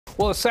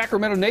Well, a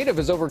Sacramento native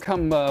has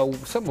overcome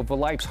some of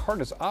life's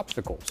hardest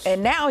obstacles.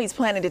 And now he's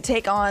planning to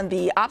take on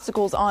the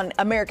obstacles on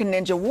American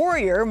Ninja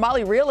Warrior.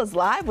 Molly Riehl is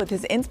live with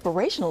his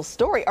inspirational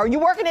story. Are you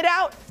working it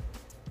out?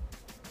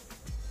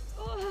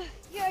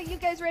 Yeah, you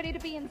guys ready to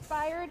be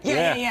inspired?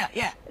 Yeah.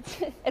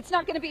 It's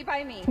not going to be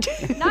by me.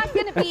 Not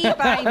going to be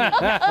by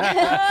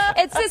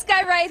me. It's this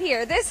guy right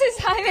here. This is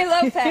Jaime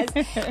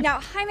Lopez.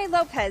 Now, Jaime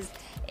Lopez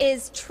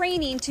is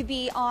training to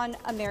be on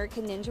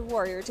American Ninja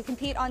Warrior to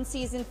compete on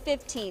season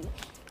 15.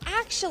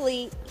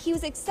 Actually, he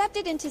was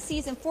accepted into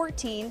season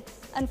 14.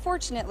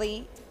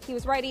 Unfortunately, he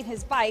was riding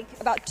his bike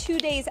about 2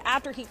 days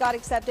after he got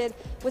accepted,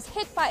 was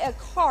hit by a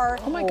car,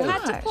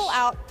 had to pull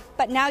out,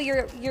 but now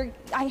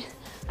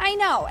I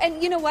know.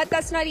 And you know what?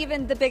 That's not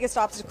even the biggest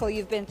obstacle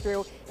you've been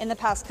through in the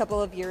past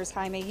couple of years,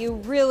 Jaime. You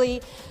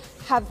really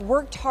have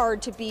worked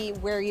hard to be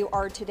where you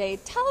are today.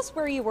 Tell us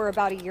where you were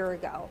about a year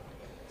ago.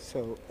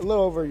 So a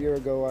little over a year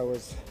ago, I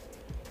was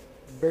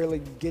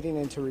barely getting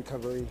into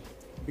recovery,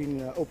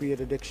 beating an opiate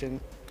addiction,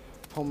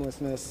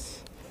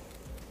 homelessness,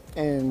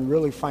 and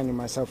really finding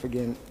myself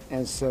again.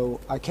 And so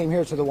I came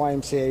here to the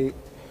YMCA,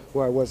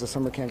 where I was a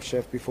summer camp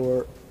chef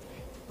before,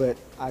 but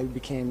I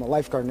became a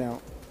lifeguard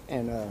now.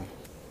 And I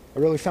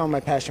really found my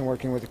passion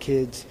working with the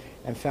kids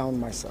and found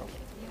myself.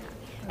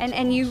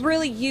 And you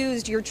really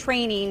used your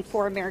training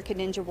for American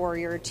Ninja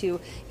Warrior to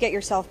get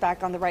yourself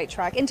back on the right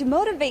track and to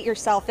motivate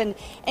yourself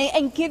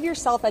and give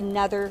yourself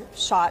another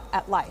shot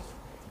at life.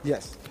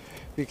 Yes,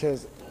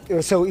 because it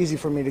was so easy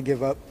for me to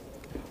give up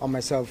on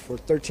myself. For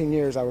 13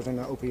 years, I was in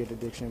an opiate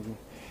addiction.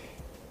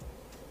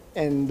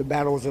 And the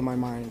battles in my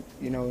mind,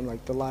 you know,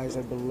 like the lies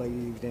I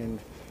believed and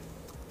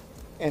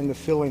the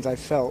feelings I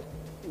felt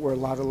were a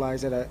lot of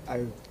lies that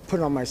I put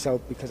on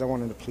myself because I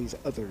wanted to please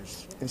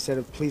others instead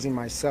of pleasing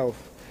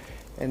myself.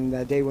 And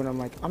that day when I'm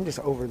like, I'm just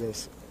over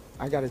this,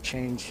 I got to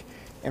change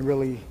and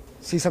really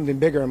see something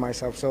bigger in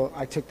myself. So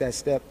I took that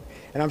step,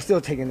 and I'm still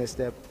taking this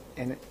step,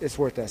 and it's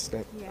worth that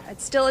step. Yeah,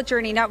 it's still a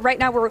journey. Now, right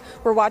now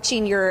we're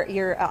watching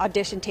your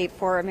audition tape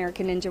for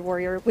American Ninja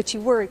Warrior, which you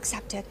were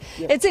accepted.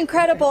 Yeah. It's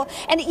incredible.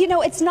 And you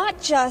know, it's not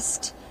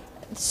just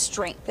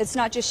strength. It's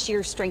not just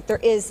sheer strength. There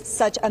is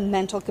such a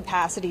mental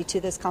capacity to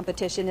this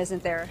competition,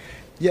 isn't there?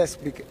 Yes,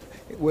 because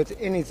with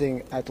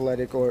anything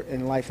athletic or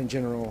in life in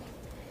general,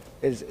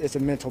 it's a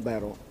mental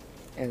battle.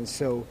 And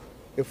so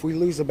if we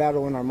lose the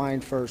battle in our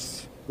mind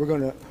first, we're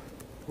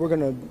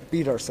gonna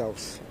beat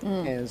ourselves.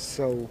 And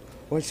so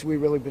once we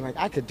really be like,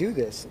 I could do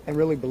this, and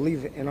really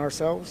believe in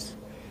ourselves,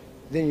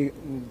 then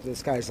the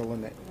sky's the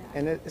limit. Yeah.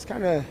 And it's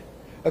kind of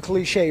a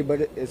cliche, but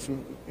it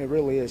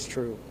really is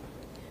true.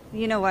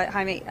 You know what,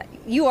 Jaime?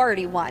 You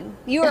already won.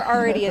 You are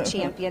already a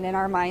champion in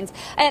our minds.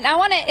 And I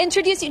want to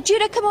introduce you.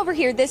 Judah, come over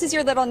here. This is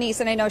your little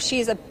niece, and I know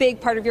she's a big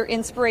part of your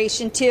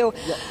inspiration, too.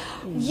 Yeah.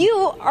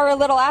 You are a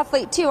little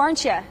athlete, too,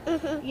 aren't you?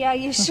 Mm-hmm. Yeah,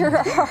 you sure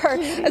are.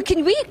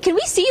 Can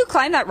we see you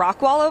climb that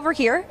rock wall over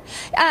here?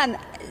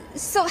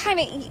 So,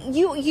 Jaime,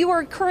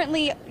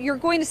 you're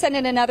going to send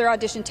in another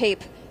audition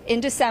tape in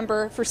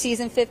December for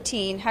season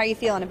 15. How are you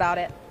feeling about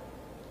it?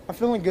 I'm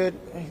feeling good.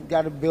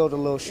 Got to build a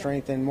little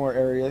strength in more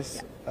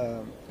areas.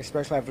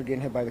 Especially after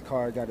getting hit by the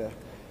car, I got to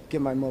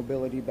get my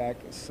mobility back,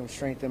 some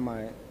strength in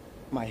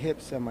my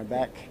hips and my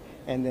back,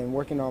 and then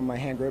working on my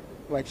hand grip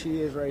like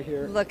she is right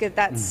here. Look at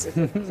that It's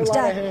a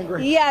lot of hand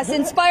grip. Yes,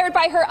 inspired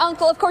by her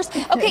uncle, of course.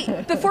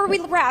 Okay, before we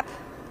wrap,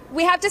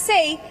 we have to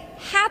say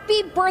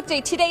happy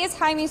birthday. Today is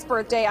Jaime's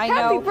birthday. I know.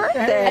 Happy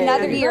birthday.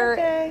 Another Happy year.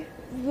 Birthday.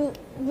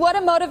 What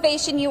a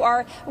motivation you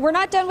are. We're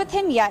not done with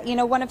him yet. You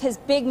know, one of his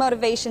big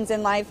motivations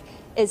in life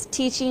is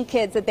teaching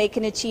kids that they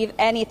can achieve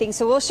anything.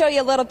 So we'll show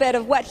you a little bit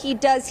of what he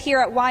does here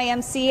at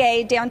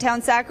YMCA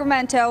downtown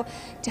Sacramento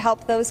to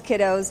help those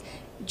kiddos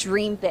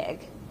dream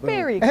big.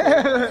 Very cool.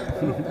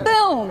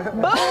 Boom.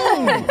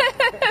 Boom.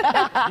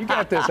 You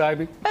got this,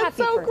 Ivy. That's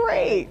so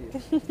great.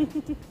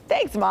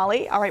 Thanks,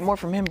 Molly. All right, more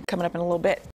from him coming up in a little bit.